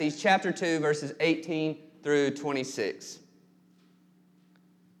chapter 2, verses 18 through 26.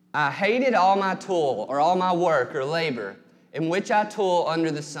 I hated all my toil, or all my work or labor, in which I toil under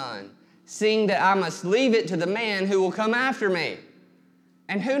the sun, seeing that I must leave it to the man who will come after me.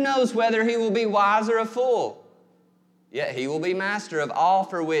 And who knows whether he will be wise or a fool? Yet he will be master of all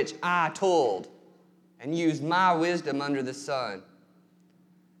for which I toiled, and used my wisdom under the sun.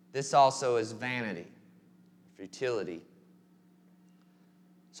 This also is vanity, futility.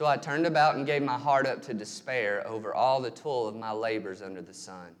 So I turned about and gave my heart up to despair over all the toil of my labors under the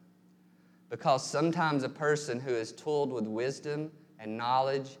sun. Because sometimes a person who has toiled with wisdom and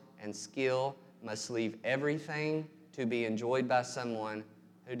knowledge and skill must leave everything to be enjoyed by someone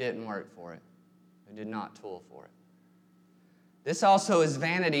who didn't work for it, who did not toil for it. This also is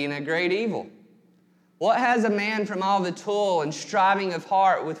vanity and a great evil. What has a man from all the toil and striving of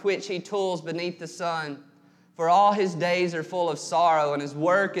heart with which he toils beneath the sun? For all his days are full of sorrow, and his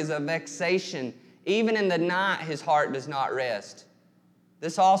work is a vexation. Even in the night his heart does not rest.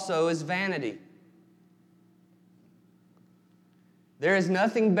 This also is vanity. There is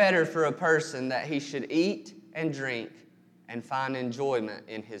nothing better for a person that he should eat and drink and find enjoyment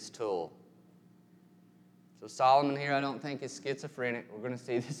in his toil. So Solomon here, I don't think, is schizophrenic. We're going to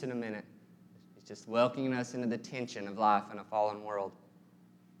see this in a minute. He's just welcoming us into the tension of life in a fallen world.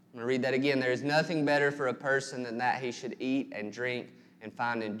 I'm going to read that again. There is nothing better for a person than that he should eat and drink and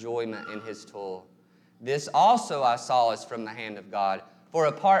find enjoyment in his toil. This also I solace from the hand of God. For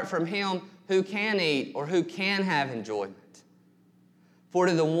apart from him, who can eat or who can have enjoyment? For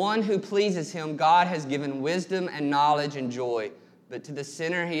to the one who pleases him, God has given wisdom and knowledge and joy. But to the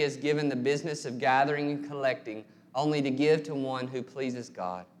sinner he has given the business of gathering and collecting, only to give to one who pleases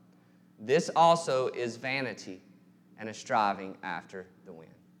God. This also is vanity and a striving after the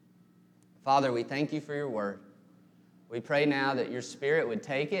wind. Father, we thank you for your word. We pray now that your Spirit would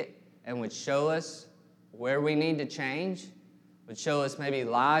take it and would show us where we need to change, would show us maybe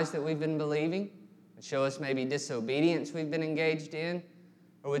lies that we've been believing, would show us maybe disobedience we've been engaged in,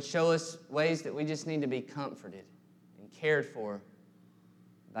 or would show us ways that we just need to be comforted and cared for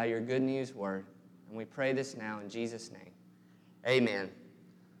by your good news word. And we pray this now in Jesus' name. Amen.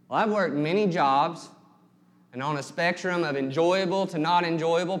 Well, I've worked many jobs, and on a spectrum of enjoyable to not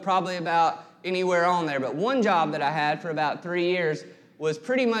enjoyable, probably about anywhere on there. But one job that I had for about 3 years was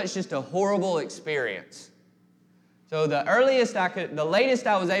pretty much just a horrible experience. So the latest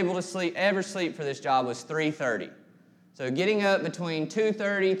I was able to ever sleep for this job was 3:30. So getting up between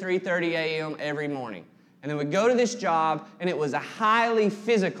 2:30, 3:30 a.m. every morning. And then we'd go to this job, and it was a highly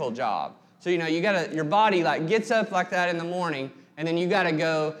physical job. So, your body gets up like that in the morning, and then you got to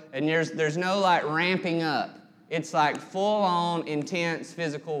go, and there's no ramping up. It's full-on, intense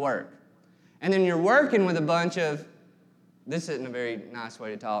physical work. And then you're working with a bunch of, this isn't a very nice way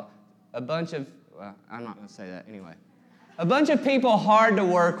to talk, I'm not going to say that anyway. A bunch of people hard to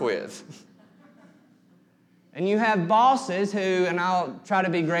work with. And you have bosses who, and I'll try to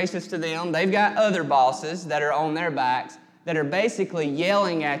be gracious to them, they've got other bosses that are on their backs that are basically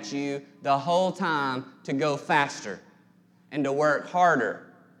yelling at you the whole time to go faster and to work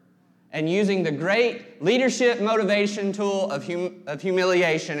harder, and using the great leadership motivation tool of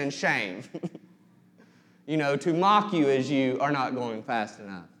humiliation and shame, to mock you as you are not going fast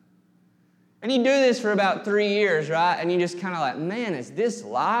enough. And you do this for about 3 years, right? And you just kind of man, is this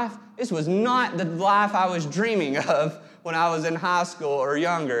life? This was not the life I was dreaming of when I was in high school or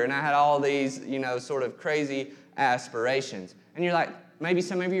younger, and I had all these, sort of crazy aspirations. And you're maybe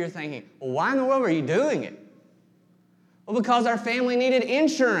some of you are thinking, well, why in the world were you doing it? Well, because our family needed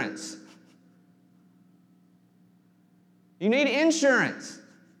insurance. You need insurance.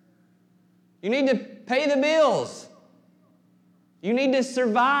 You need to pay the bills. You need to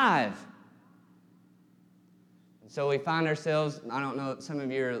survive. And so we find ourselves, I don't know, some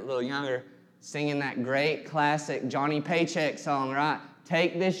of you are a little younger, singing that great classic Johnny Paycheck song, right?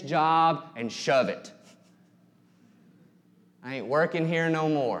 Take this job and shove it. I ain't working here no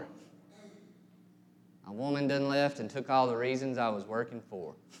more. A woman done left and took all the reasons I was working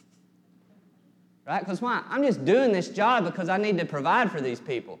for. Right? Because why? I'm just doing this job because I need to provide for these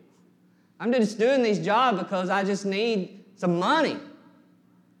people. I'm just doing this job because I just need some money.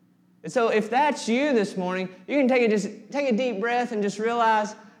 And so if that's you this morning, you can take a deep breath and just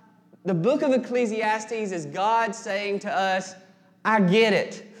realize the book of Ecclesiastes is God saying to us, I get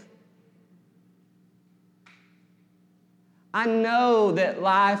it. I know that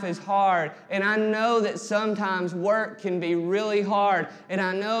life is hard, and I know that sometimes work can be really hard, and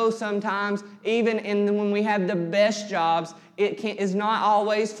I know sometimes even when we have the best jobs, it is not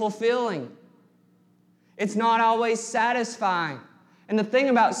always fulfilling. It's not always satisfying. And the thing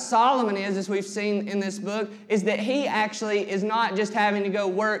about Solomon is, as we've seen in this book, is that he actually is not just having to go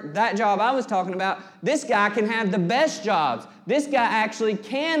work that job I was talking about. This guy can have the best jobs. This guy actually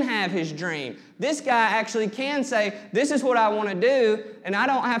can have his dream. This guy actually can say, this is what I want to do, and I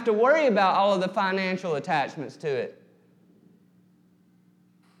don't have to worry about all of the financial attachments to it.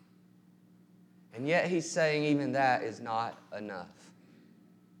 And yet he's saying even that is not enough.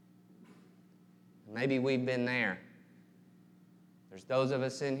 Maybe we've been there. There's those of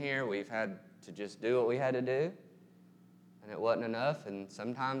us in here, we've had to just do what we had to do, and it wasn't enough. And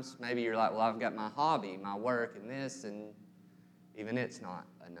sometimes maybe you're like, well, I've got my hobby, my work, and this, and even it's not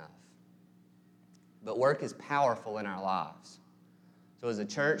enough. But work is powerful in our lives. So as a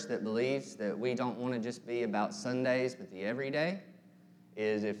church that believes that we don't want to just be about Sundays, but the everyday,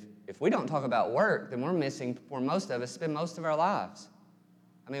 is if we don't talk about work, then we're missing where most of us spend most of our lives.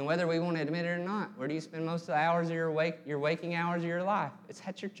 I mean, whether we want to admit it or not, where do you spend most of the hours of your waking hours of your life? It's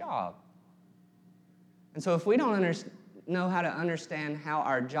at your job. And so if we don't know how to understand how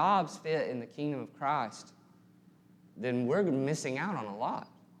our jobs fit in the kingdom of Christ, then we're missing out on a lot.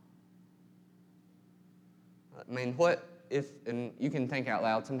 I mean, what if, and you can think out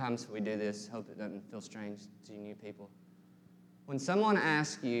loud, sometimes we do this, hope it doesn't feel strange to you new people. When someone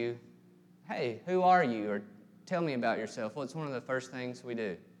asks you, hey, who are you? Or tell me about yourself. What's one of the first things we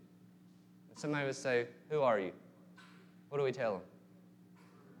do? If somebody would say, who are you? What do we tell them?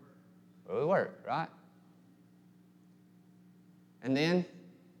 Where we work, right? And then,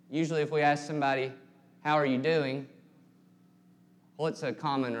 usually if we ask somebody, how are you doing? What's a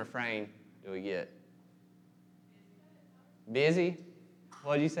common refrain do we get? Busy?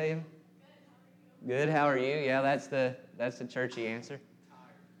 What did you say? Good, how are you? Yeah, that's the churchy answer.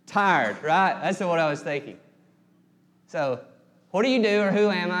 Tired, right? That's what I was thinking. So, what do you do or who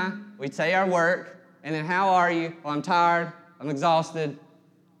am I? We'd say our work, and then how are you? Well, I'm tired, I'm exhausted,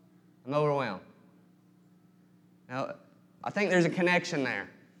 I'm overwhelmed. Now, I think there's a connection there.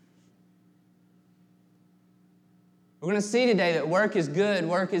 We're going to see today that work is good,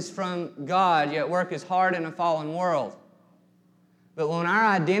 work is from God, yet work is hard in a fallen world. But when our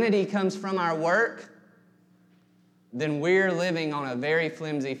identity comes from our work, then we're living on a very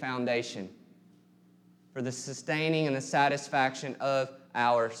flimsy foundation for the sustaining and the satisfaction of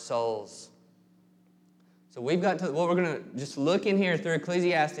our souls. So we've got to, what we're going to just look in here through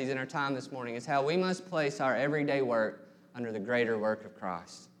Ecclesiastes in our time this morning is how we must place our everyday work under the greater work of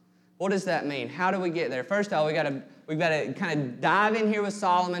Christ. What does that mean? How do we get there? First of all, we've got to kind of dive in here with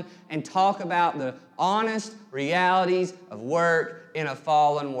Solomon and talk about the honest realities of work in a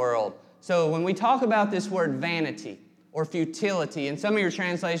fallen world. So when we talk about this word vanity or futility, and some of your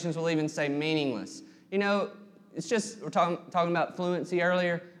translations will even say meaningless, you know, it's just, we're talking about fluency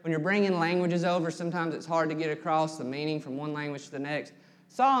earlier. When you're bringing languages over, sometimes it's hard to get across the meaning from one language to the next.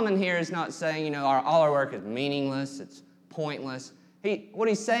 Solomon here is not saying, you know, all our work is meaningless, it's pointless. What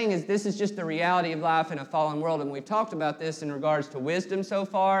he's saying is this is just the reality of life in a fallen world, and we've talked about this in regards to wisdom so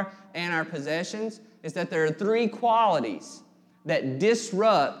far and our possessions, is that there are three qualities that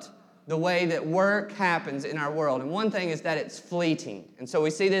disrupt the way that work happens in our world. And one thing is that it's fleeting. And so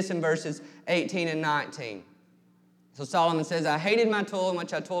we see this in verses 18 and 19. So Solomon says, I hated my toil in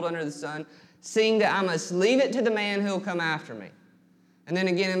which I toiled under the sun, seeing that I must leave it to the man who will come after me. And then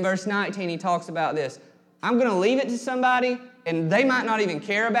again in verse 19 he talks about this. I'm going to leave it to somebody, and they might not even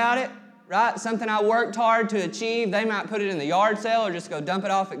care about it, right? Something I worked hard to achieve, they might put it in the yard sale or just go dump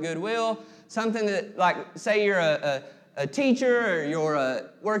it off at Goodwill. Something that, like, say you're a teacher or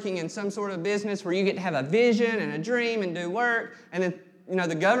you're working in some sort of business where you get to have a vision and a dream and do work, and then, you know,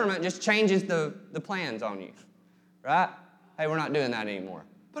 the government just changes the plans on you, right? Hey, we're not doing that anymore.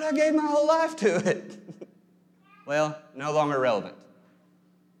 But I gave my whole life to it. Well, no longer relevant.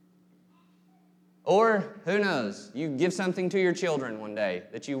 Or, who knows, you give something to your children one day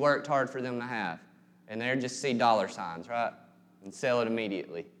that you worked hard for them to have, and they just see dollar signs, right? And sell it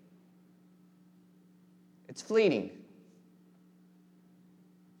immediately. It's fleeting.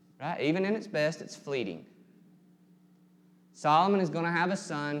 Right? Even in its best, it's fleeting. Solomon is going to have a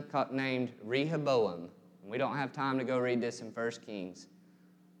son named Rehoboam. And we don't have time to go read this in 1 Kings.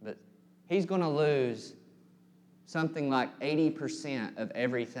 But he's going to lose something like 80% of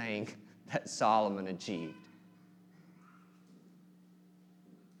everything that Solomon achieved.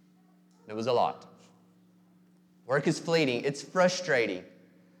 It was a lot. Work is fleeting. It's frustrating.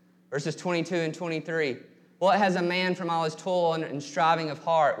 Verses 22 and 23. What has a man from all his toil and striving of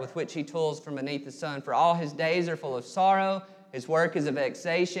heart with which he toils from beneath the sun? For all his days are full of sorrow. His work is a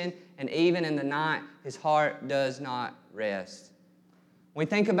vexation. And even in the night, his heart does not rest. When we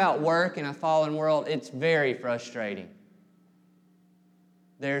think about work in a fallen world, it's very frustrating.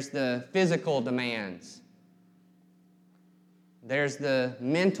 There's the physical demands. There's the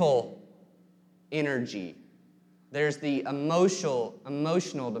mental energy. There's the emotional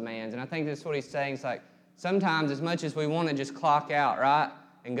demands. And I think that's what he's saying. It's like sometimes as much as we want to just clock out, right,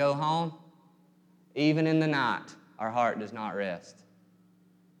 and go home, even in the night, our heart does not rest.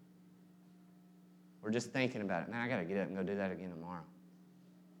 We're just thinking about it. Man, I got to get up and go do that again tomorrow.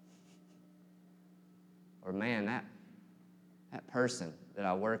 Or man, that person that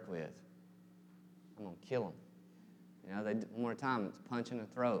I work with, I'm going to kill them. You know, one more time, it's a punch in the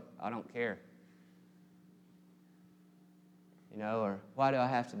throat. I don't care. You know, or why do I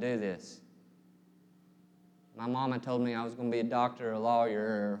have to do this? My mama told me I was going to be a doctor or a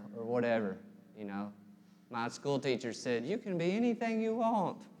lawyer or whatever, you know. My school teacher said, you can be anything you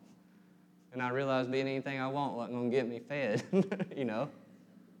want. And I realized being anything I want wasn't going to get me fed, you know.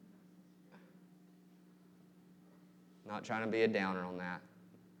 Not trying to be a downer on that.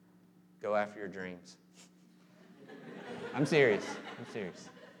 Go after your dreams. I'm serious.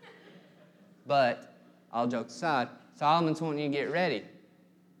 But, all jokes aside, Solomon's wanting you to get ready,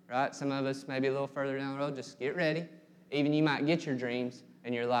 right? Some of us maybe a little further down the road, just get ready. Even you might get your dreams,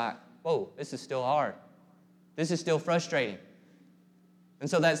 and you're like, whoa, this is still hard. This is still frustrating. And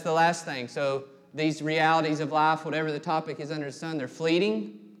so that's the last thing. So these realities of life, whatever the topic is under the sun, they're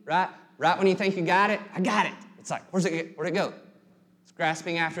fleeting, right? Right when you think you got it, I got it. It's like, where'd it go? It's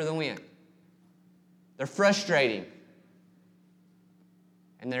grasping after the wind. They're frustrating.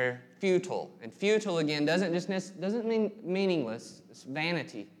 And they're futile. And futile, again, doesn't mean meaningless. It's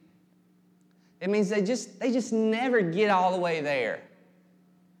vanity. It means they just never get all the way there.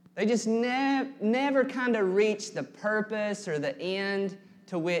 They just never kind of reach the purpose or the end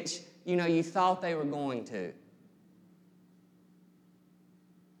to which, you know, you thought they were going to.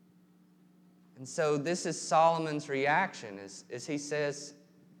 And so this is Solomon's reaction as he says,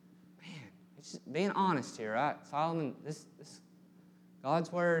 man, it's just being honest here, right? Solomon, this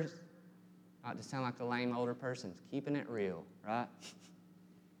God's word, not to sound like a lame older person, it's keeping it real, right?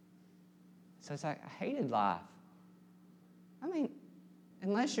 So it's like, I hated life. I mean,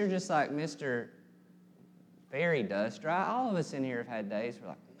 unless you're just like Mr. Fairy Dust, right? All of us in here have had days where we're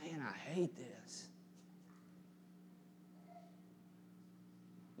like, man, I hate this.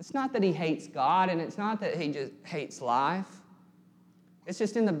 It's not that he hates God, and it's not that he just hates life. It's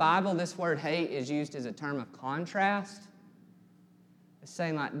just in the Bible, this word hate is used as a term of contrast. It's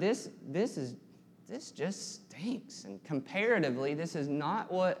saying like, this just stinks. And comparatively, this is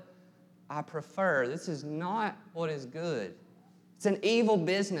not what I prefer. This is not what is good. It's an evil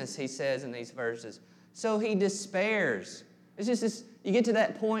business, he says in these verses. So he despairs. It's just this, you get to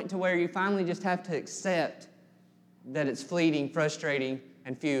that point to where you finally just have to accept that it's fleeting, frustrating,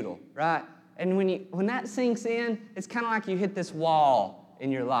 and futile, right? And when that sinks in, it's kind of like you hit this wall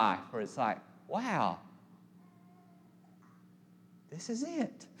in your life where it's like, wow, this is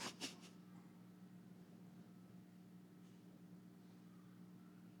it.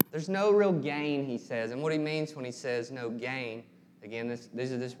 There's no real gain, he says. And what he means when he says no gain, again,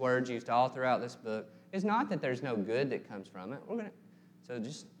 these are this words used all throughout this book, is not that there's no good that comes from it. So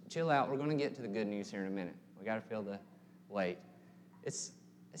just chill out. We're going to get to the good news here in a minute. We got to feel the weight. He's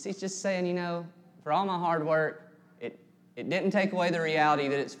just saying, you know, for all my hard work, it didn't take away the reality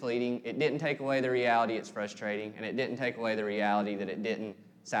that it's fleeting. It didn't take away the reality it's frustrating. And it didn't take away the reality that it didn't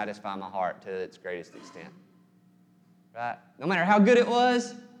satisfy my heart to its greatest extent. Right? No matter how good it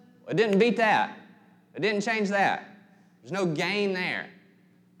was, it didn't beat that. It didn't change that. There's no gain there.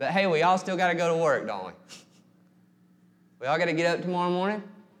 But hey, we all still got to go to work, don't we? We all got to get up tomorrow morning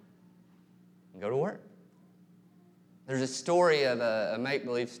and go to work. There's a story of a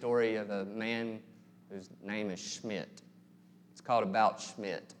make-believe story of a man whose name is Schmidt. It's called About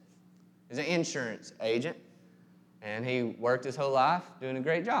Schmidt. He's an insurance agent, and he worked his whole life doing a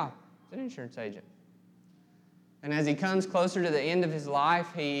great job as an insurance agent. And as he comes closer to the end of his life,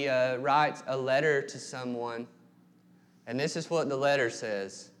 he writes a letter to someone. And this is what the letter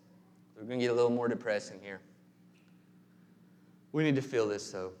says. We're going to get a little more depressing here. We need to feel this,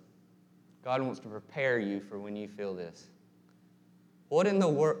 though. God wants to prepare you for when you feel this. What in the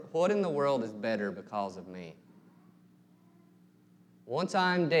world is better because of me? Once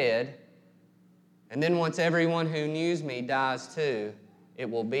I'm dead, and then once everyone who knew me dies too, it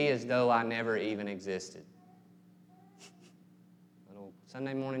will be as though I never even existed. Little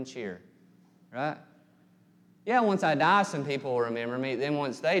Sunday morning cheer, right? Yeah, once I die, some people will remember me. Then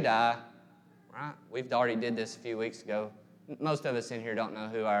once they die, right? We've already did this a few weeks ago. Most of us in here don't know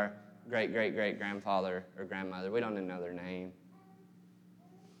who our great-great-great-grandfather or grandmother, we don't even know their name.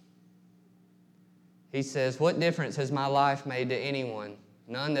 He says, what difference has my life made to anyone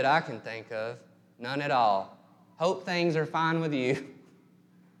None that I can think of. None at all. Hope things are fine with you.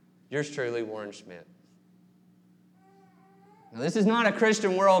 Yours truly, Warren Schmidt. Now, this is not a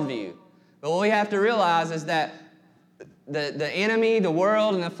Christian worldview, but what we have to realize is that the enemy, the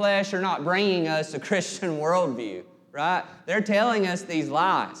world, and the flesh are not bringing us a Christian worldview, right? They're telling us these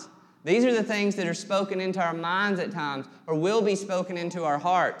lies. These are the things that are spoken into our minds at times, or will be spoken into our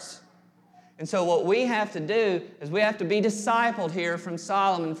hearts. And so what we have to do is we have to be discipled here from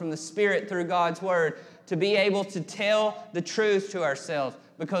Solomon, from the Spirit through God's Word, to be able to tell the truth to ourselves,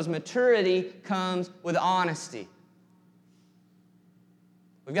 because maturity comes with honesty.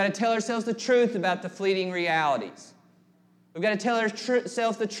 We've got to tell ourselves the truth about the fleeting realities. We've got to tell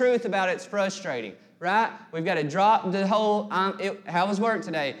ourselves the truth about it's frustrating, right? We've got to drop the whole, how was work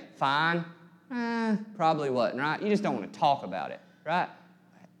today? Fine. Probably wasn't, right? You just don't want to talk about it, right?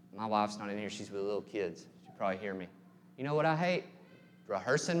 My wife's not in here. She's with little kids. She'll probably hear me. You know what I hate?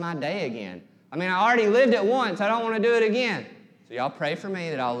 Rehearsing my day again. I mean, I already lived it once. I don't want to do it again. So y'all pray for me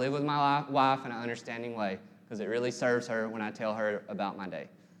that I'll live with my wife in an understanding way, because it really serves her when I tell her about my day.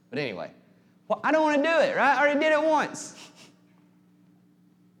 But anyway, I don't want to do it, right? I already did it once.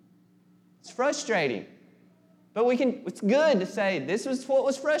 It's frustrating. But it's good to say, this was what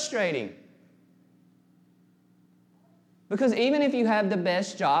was frustrating. Because even if you have the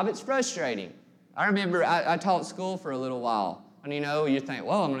best job, it's frustrating. I remember I taught school for a little while. And you think,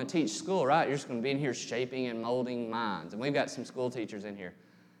 well, I'm going to teach school, right? You're just going to be in here shaping and molding minds. And we've got some school teachers in here.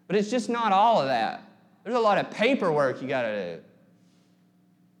 But it's just not all of that. There's a lot of paperwork you got to do.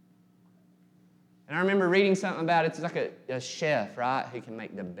 And I remember reading something about it's like a chef, right, who can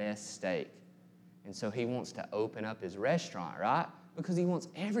make the best steak. And so he wants to open up his restaurant, right? Because he wants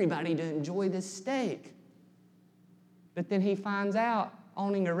everybody to enjoy this steak. But then he finds out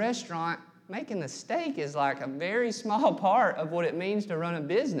owning a restaurant, making the steak is like a very small part of what it means to run a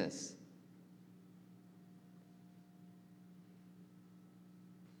business.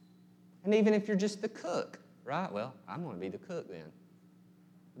 And even if you're just the cook, right? Well, I'm going to be the cook then.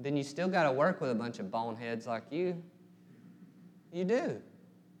 Then you still got to work with a bunch of boneheads like you. You do.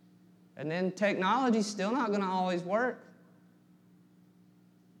 And then technology's still not going to always work.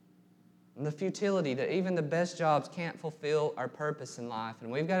 And the futility that even the best jobs can't fulfill our purpose in life.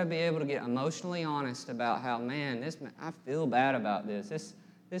 And we've got to be able to get emotionally honest about how, I feel bad about this.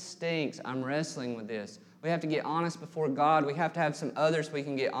 This stinks. I'm wrestling with this. We have to get honest before God. We have to have some others we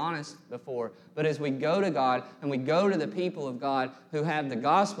can get honest before. But as we go to God and we go to the people of God who have the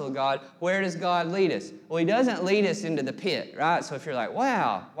gospel of God, where does God lead us? Well, He doesn't lead us into the pit, right? So if you're like,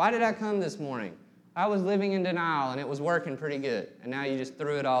 wow, why did I come this morning? I was living in denial and it was working pretty good. And now you just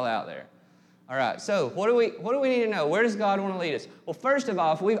threw it all out there. All right, so what do we need to know? Where does God want to lead us? Well, first of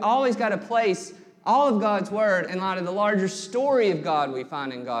all, we've always got to place all of God's Word in light of the larger story of God we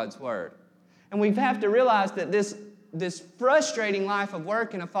find in God's Word. And we have to realize that this frustrating life of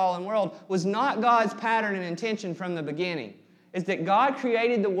work in a fallen world was not God's pattern and intention from the beginning. It's that God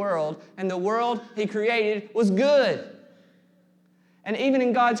created the world, and the world He created was good. And even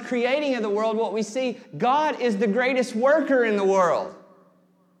in God's creating of the world, what we see, God is the greatest worker in the world.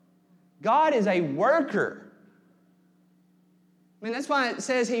 God is a worker. I mean, that's why it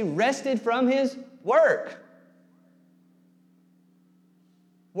says He rested from His work.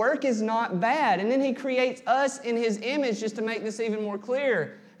 Work is not bad. And then He creates us in His image, just to make this even more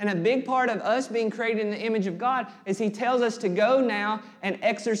clear. And a big part of us being created in the image of God is He tells us to go now and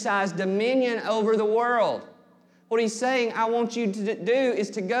exercise dominion over the world. What He's saying, I want you to do is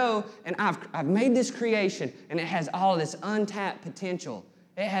to go, and I've made this creation, and it has all this untapped potential.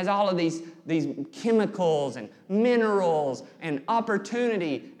 It has all of these chemicals and minerals and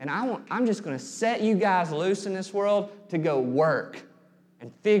opportunity. And I'm just going to set you guys loose in this world to go work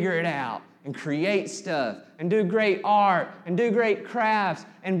and figure it out and create stuff and do great art and do great crafts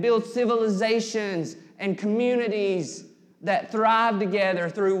and build civilizations and communities that thrive together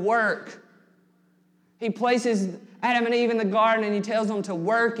through work. He places Adam and Eve in the garden and He tells them to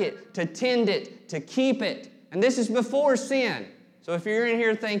work it, to tend it, to keep it. And this is before sin. So if you're in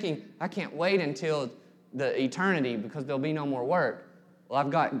here thinking, I can't wait until the eternity because there'll be no more work. Well, I've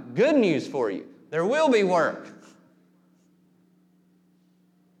got good news for you. There will be work.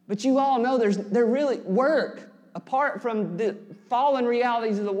 But you all know there really work, apart from the fallen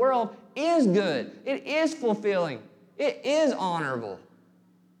realities of the world, is good. It is fulfilling. It is honorable.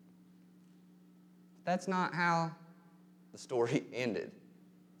 That's not how the story ended.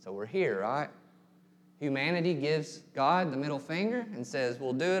 So we're here, right? Humanity gives God the middle finger and says,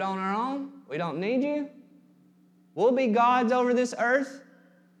 we'll do it on our own. We don't need you. We'll be gods over this earth.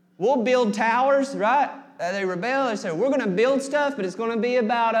 We'll build towers, right? They rebel. They say, we're going to build stuff, but it's going to be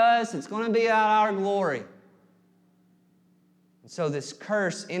about us. It's going to be about our glory. And so this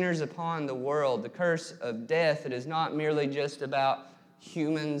curse enters upon the world, the curse of death. It is not merely just about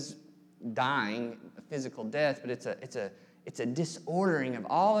humans dying, a physical death, but it's a disordering of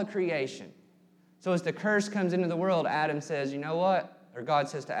all of creation. So as the curse comes into the world, Adam says, you know what? Or God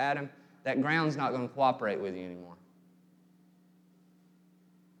says to Adam, that ground's not going to cooperate with you anymore.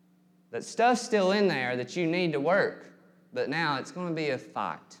 That stuff's still in there that you need to work, but now it's going to be a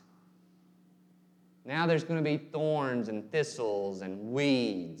fight. Now there's going to be thorns and thistles and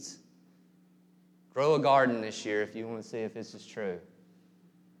weeds. Grow a garden this year if you want to see if this is true.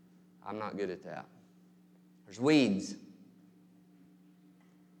 I'm not good at that. There's weeds.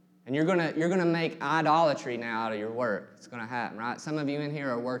 And you're gonna make idolatry now out of your work. It's going to happen, right? Some of you in here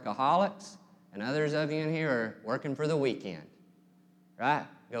are workaholics, and others of you in here are working for the weekend, right?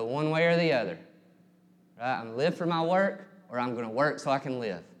 Go one way or the other, right? I'm going to live for my work, or I'm going to work so I can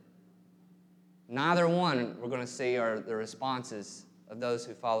live. Neither one we're going to see are the responses of those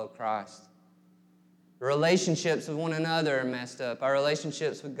who follow Christ. The relationships with one another are messed up. Our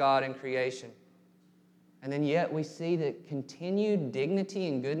relationships with God and creation. And then yet we see the continued dignity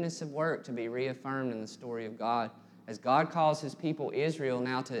and goodness of work to be reaffirmed in the story of God. As God calls His people Israel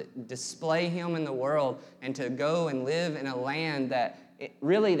now to display Him in the world and to go and live in a land that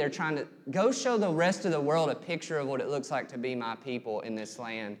really they're trying to go show the rest of the world a picture of what it looks like to be my people in this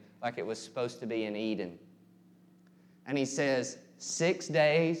land, like it was supposed to be in Eden. And He says, 6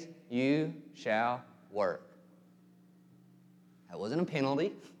 days you shall work. That wasn't a penalty.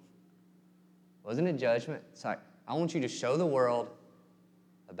 It wasn't a judgment. It's like, I want you to show the world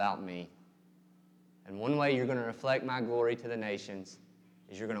about me. And one way you're going to reflect my glory to the nations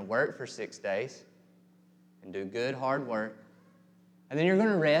is you're going to work for 6 days and do good, hard work. And then you're going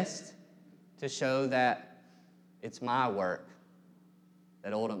to rest to show that it's my work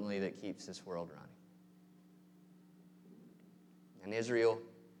that ultimately that keeps this world running. And Israel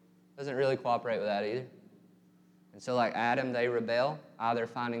doesn't really cooperate with that either. And so like Adam, they rebel, either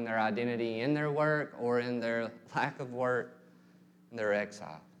finding their identity in their work or in their lack of work, and they're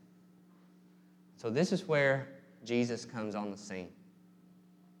exiled. So this is where Jesus comes on the scene.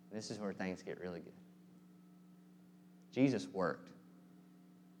 This is where things get really good. Jesus worked.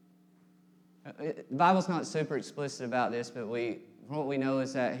 The Bible's not super explicit about this, but what we know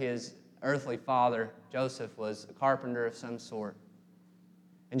is that his earthly father, Joseph, was a carpenter of some sort.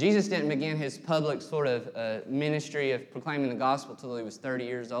 And Jesus didn't begin his public sort of ministry of proclaiming the gospel until he was 30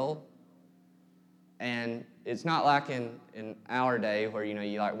 years old. And it's not like in our day where,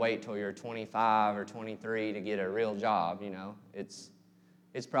 you like wait till you're 25 or 23 to get a real job, It's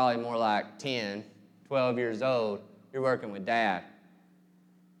probably more like 10, 12 years old, you're working with dad.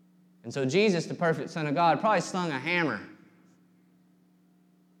 And so Jesus, the perfect Son of God, probably slung a hammer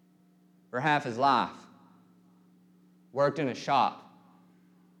for half his life. Worked in a shop.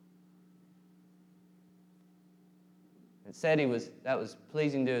 It said that was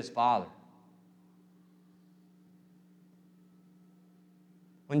pleasing to his Father.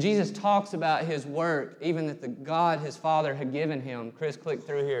 When Jesus talks about his work, even that the God his Father had given him, Chris, click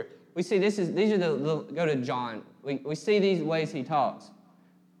through here. We see these are go to John. We see these ways he talks.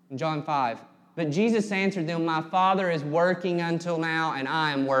 In John 5. But Jesus answered them, my Father is working until now, and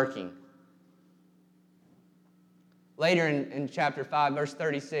I am working. Later in chapter 5, verse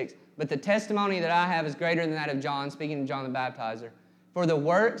 36, but the testimony that I have is greater than that of John, speaking of John the Baptizer. For the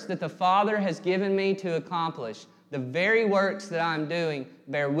works that the Father has given me to accomplish, the very works that I'm doing,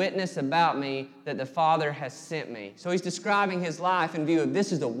 bear witness about me that the Father has sent me. So he's describing his life in view of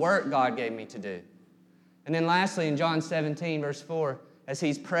this is the work God gave me to do. And then lastly, in John 17, verse 4, as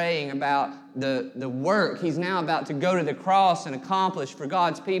he's praying about the work he's now about to go to the cross and accomplish for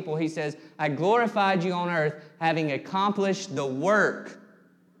God's people, he says, I glorified you on earth, having accomplished the work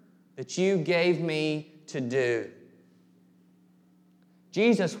that you gave me to do.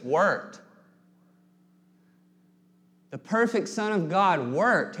 Jesus worked. The perfect Son of God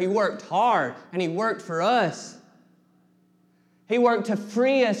worked. He worked hard, and he worked for us. He worked to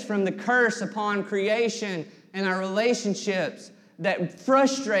free us from the curse upon creation and our relationships that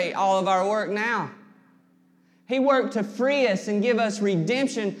frustrate all of our work now. He worked to free us and give us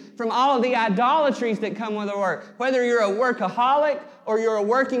redemption from all of the idolatries that come with our work. Whether you're a workaholic or you're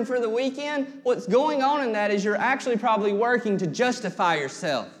working for the weekend, what's going on in that is you're actually probably working to justify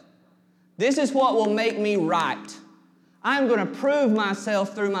yourself. This is what will make me right. I'm going to prove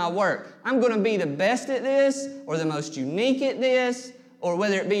myself through my work. I'm going to be the best at this or the most unique at this, or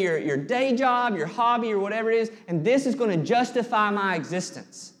whether it be your day job, your hobby, or whatever it is, and this is going to justify my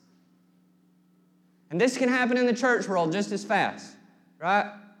existence. And this can happen in the church world just as fast,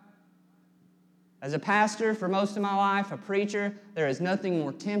 right? As a pastor for most of my life, a preacher, there is nothing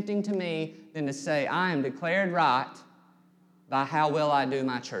more tempting to me than to say, I am declared right by how well I do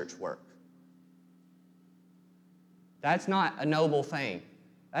my church work. That's not a noble thing.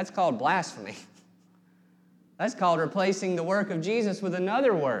 That's called blasphemy. That's called replacing the work of Jesus with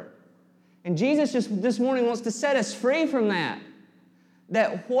another work. And Jesus just this morning wants to set us free from that.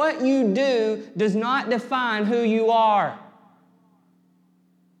 That what you do does not define who you are.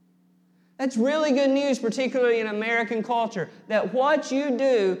 That's really good news, particularly in American culture, that what you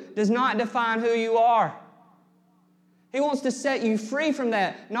do does not define who you are. He wants to set you free from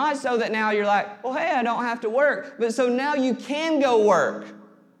that, not so that now you're like, well, hey, I don't have to work, but so now you can go work.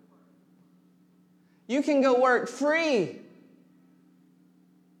 You can go work free.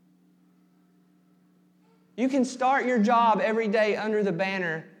 You can start your job every day under the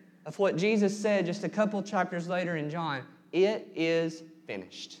banner of what Jesus said just a couple chapters later in John. It is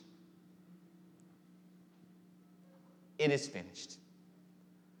finished. It is finished.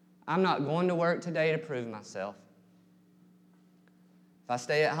 I'm not going to work today to prove myself. If I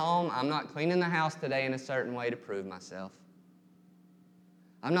stay at home, I'm not cleaning the house today in a certain way to prove myself.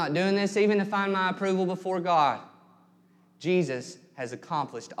 I'm not doing this even to find my approval before God. Jesus has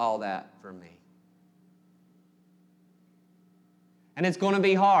accomplished all that for me. And it's going to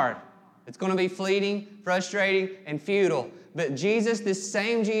be hard. It's going to be fleeting, frustrating, and futile. But Jesus, this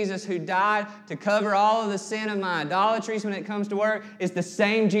same Jesus who died to cover all of the sin of my idolatries when it comes to work, is the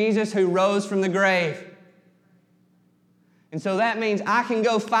same Jesus who rose from the grave. And so that means I can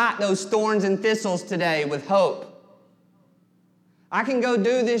go fight those thorns and thistles today with hope. I can go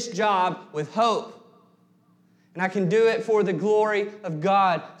do this job with hope. And I can do it for the glory of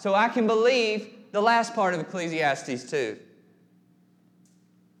God. So I can believe the last part of Ecclesiastes 2.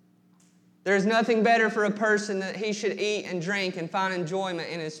 There is nothing better for a person that he should eat and drink and find enjoyment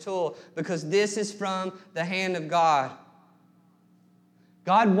in his toil, because this is from the hand of God.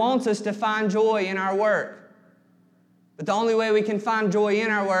 God wants us to find joy in our work. But the only way we can find joy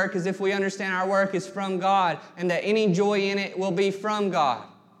in our work is if we understand our work is from God and that any joy in it will be from God.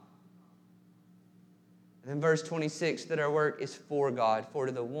 And then verse 26, that our work is for God, for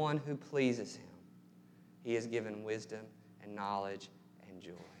to the one who pleases Him, He has given wisdom and knowledge and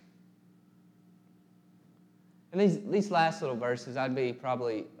joy. And these last little verses, I'd be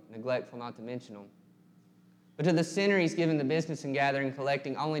probably neglectful not to mention them. But to the sinner, He's given the business and gathering,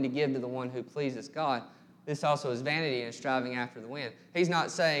 collecting, only to give to the one who pleases God. This also is vanity and striving after the wind. He's not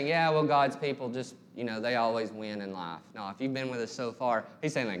saying, yeah, well, God's people just, they always win in life. No, if you've been with us so far,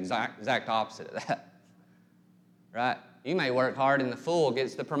 He's saying the exact opposite of that. Right? You may work hard and the fool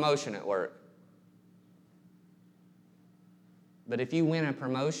gets the promotion at work. But if you win a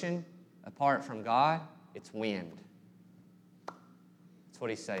promotion apart from God, it's wind. That's what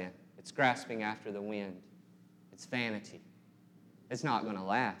He's saying. It's grasping after the wind. It's vanity. It's not going to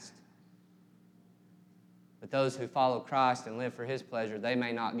last. But those who follow Christ and live for His pleasure, they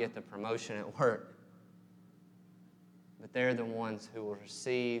may not get the promotion at work. But they're the ones who will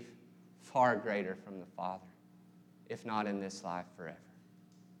receive far greater from the Father, if not in this life, forever.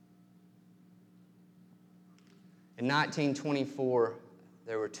 In 1924,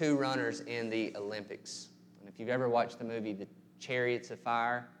 there were two runners in the Olympics. And if you've ever watched the movie The Chariots of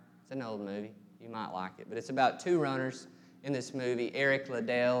Fire, it's an old movie. You might like it. But it's about two runners in this movie, Eric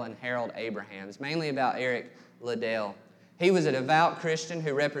Liddell and Harold Abraham. It's mainly about Eric Liddell. He was a devout Christian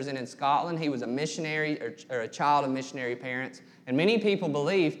who represented Scotland. He was a missionary or a child of missionary parents. And many people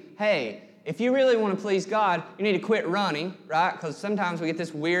believe, hey, if you really want to please God, you need to quit running, right? Because sometimes we get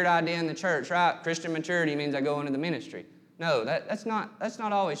this weird idea in the church, right? Christian maturity means I go into the ministry. No, that's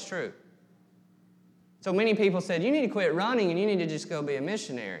not always true. So many people said, you need to quit running and you need to just go be a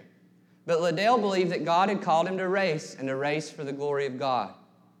missionary. But Liddell believed that God had called him to race, and to race for the glory of God.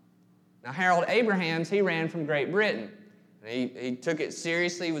 Now, Harold Abrahams, he ran from Great Britain. He took it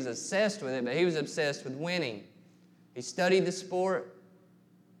seriously, he was obsessed with it, but he was obsessed with winning. He studied the sport,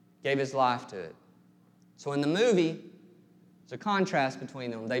 gave his life to it. So in the movie, there's a contrast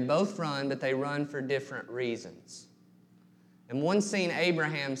between them. They both run, but they run for different reasons. In one scene,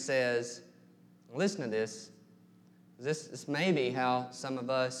 Abraham says, listen to this. This may be how some of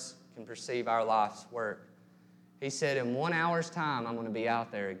us can perceive our life's work. He said, in 1 hour's time, I'm going to be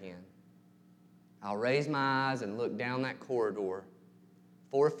out there again. I'll raise my eyes and look down that corridor,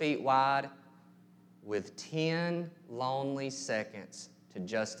 4 feet wide, with 10 lonely seconds to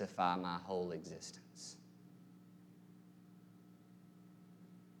justify my whole existence.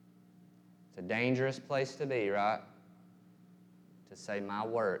 It's a dangerous place to be, right? To say my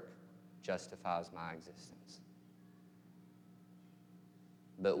work justifies my existence.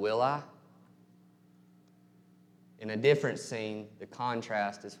 But will I? In a different scene, the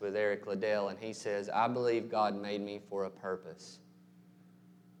contrast is with Eric Liddell, and he says, I believe God made me for a purpose,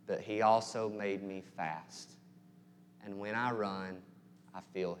 but He also made me fast. And when I run, I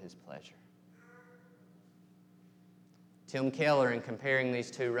feel His pleasure. Tim Keller, in comparing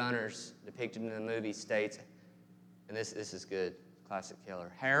these two runners depicted in the movie, states, and this is good, classic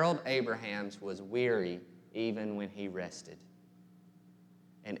Keller, Harold Abrahams was weary even when he rested,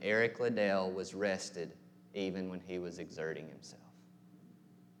 and Eric Liddell was rested even when he was exerting himself.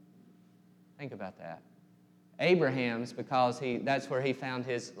 Think about that. Abraham's, because that's where he found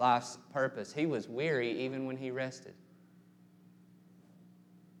his life's purpose. He was weary even when he rested.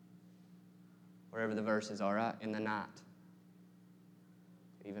 Wherever the verses are, right? In the night.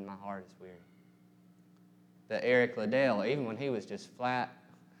 Even my heart is weary. But Eric Liddell, even when he was just flat,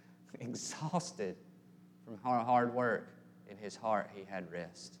 exhausted from hard work, in his heart he had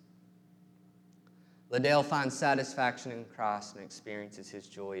rest. Liddell finds satisfaction in Christ and experiences His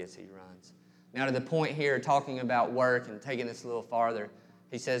joy as he runs. Now to the point here, talking about work and taking this a little farther,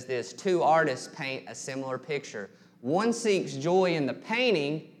 he says this, 2 artists paint a similar picture. One seeks joy in the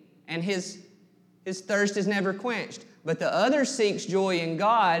painting, and his thirst is never quenched. But the other seeks joy in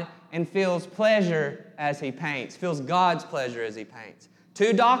God and feels pleasure as he paints, feels God's pleasure as he paints.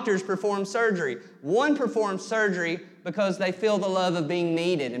 2 doctors perform surgery. One performs surgery because they feel the love of being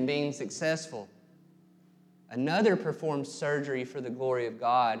needed and being successful. Another performs surgery for the glory of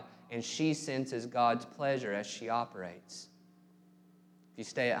God, and she senses God's pleasure as she operates. If you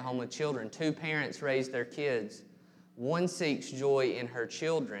stay at home with children, 2 parents raise their kids. One seeks joy in her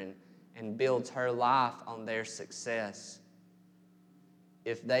children and builds her life on their success.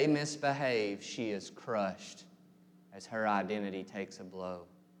 If they misbehave, she is crushed as her identity takes a blow.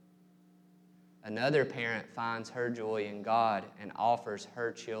 Another parent finds her joy in God and offers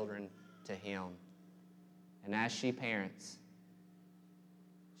her children to Him. And as she parents,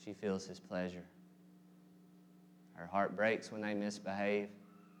 she feels His pleasure. Her heart breaks when they misbehave,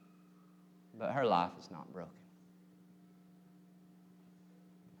 but her life is not broken.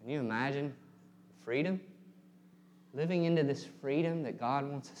 Can you imagine freedom? Living into this freedom that God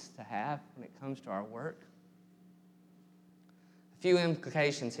wants us to have when it comes to our work? A few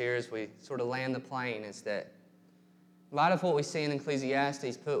implications here as we sort of land the plane is that a lot of what we see in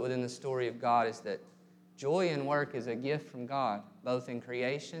Ecclesiastes put within the story of God is that joy in work is a gift from God, both in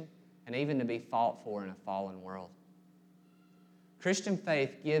creation and even to be fought for in a fallen world. Christian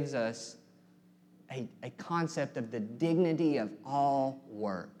faith gives us a concept of the dignity of all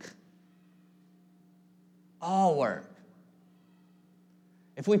work. All work.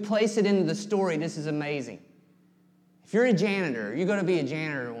 If we place it into the story, this is amazing. If you're a janitor, you're going to be a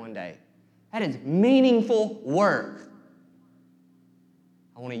janitor one day. That is meaningful work.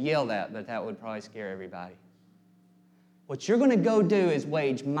 I want to yell that, but that would probably scare everybody. What you're going to go do is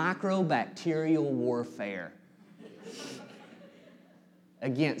wage microbacterial warfare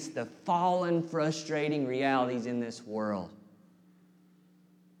against the fallen, frustrating realities in this world.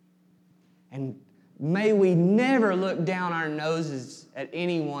 And may we never look down our noses at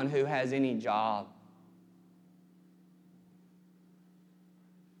anyone who has any job.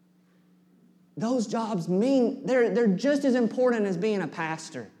 Those jobs they're just as important as being a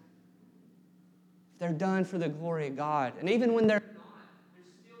pastor. If they're done for the glory of God. And even when they're not, they're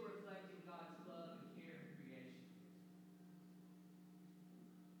still reflecting God's love and care in creation.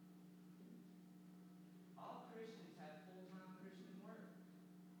 All Christians have full-time Christian work.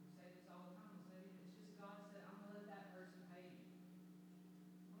 We say this all the time. We say it's just God said, I'm going to let that person pay you.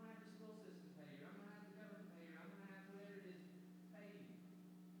 I'm going to have the school system pay you. I'm going to have the government pay you. I'm going to have whoever it is pay you.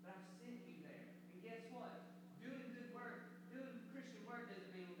 But I've sent you there. And guess what? Doing good work, doing Christian work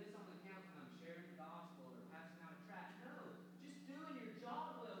doesn't mean, well, this only counts when I'm sharing the gospel or passing out a tract. No. Just do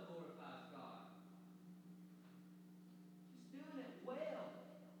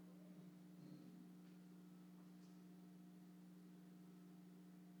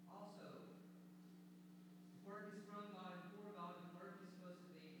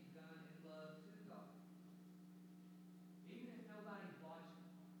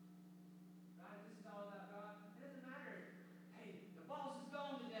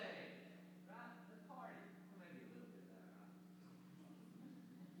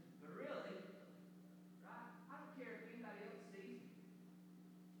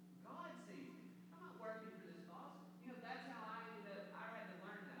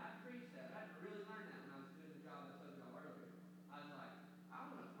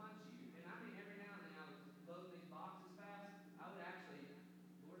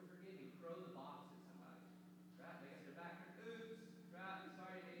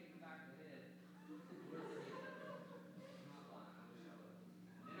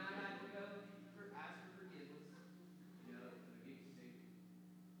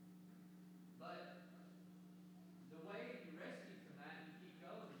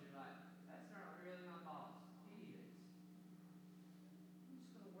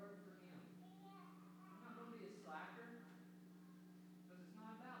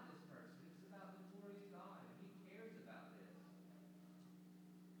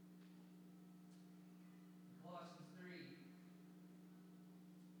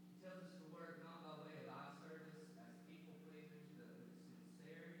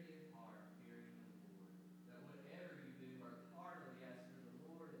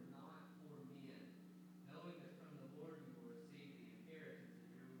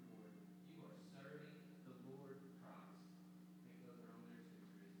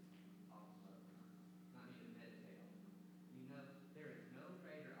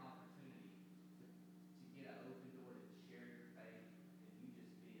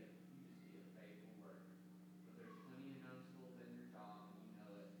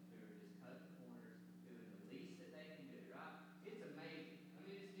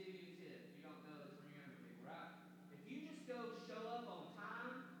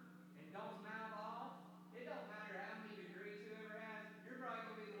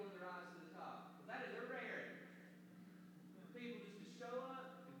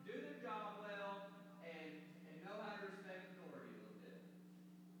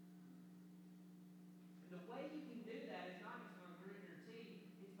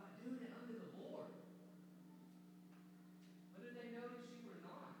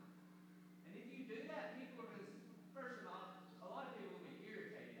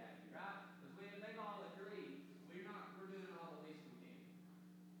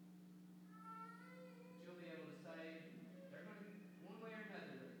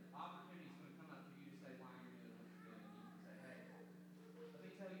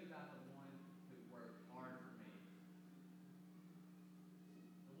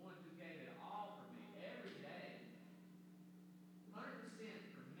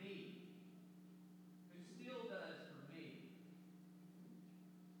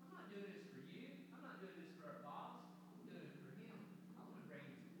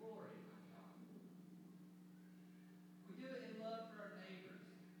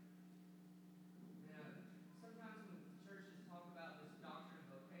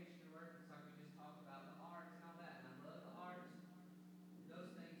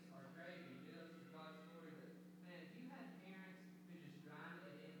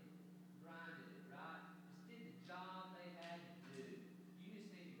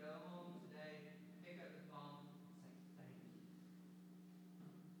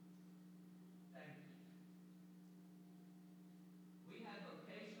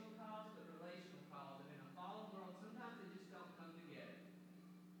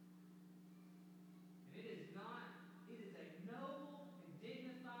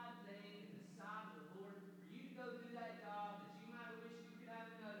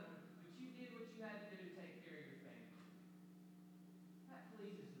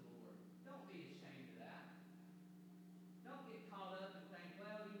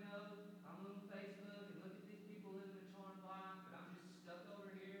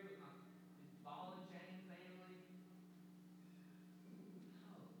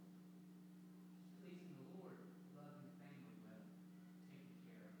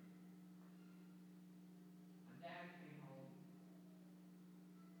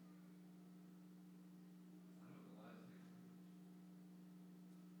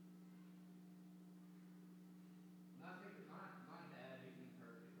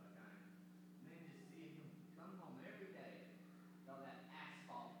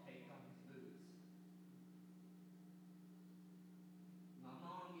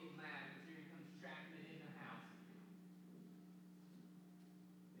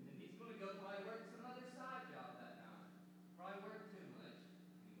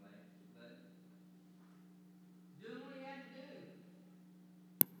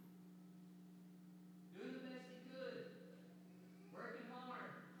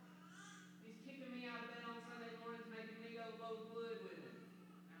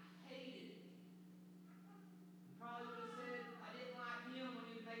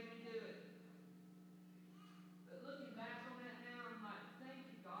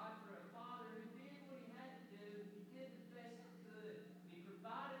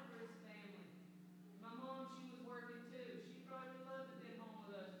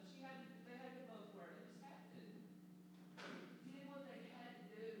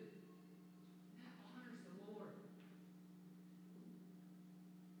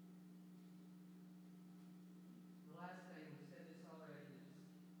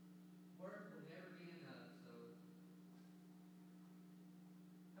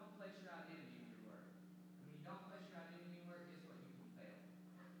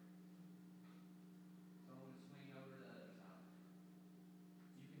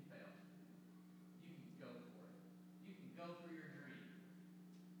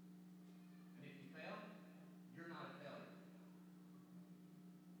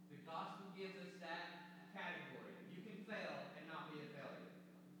The gospel gives us that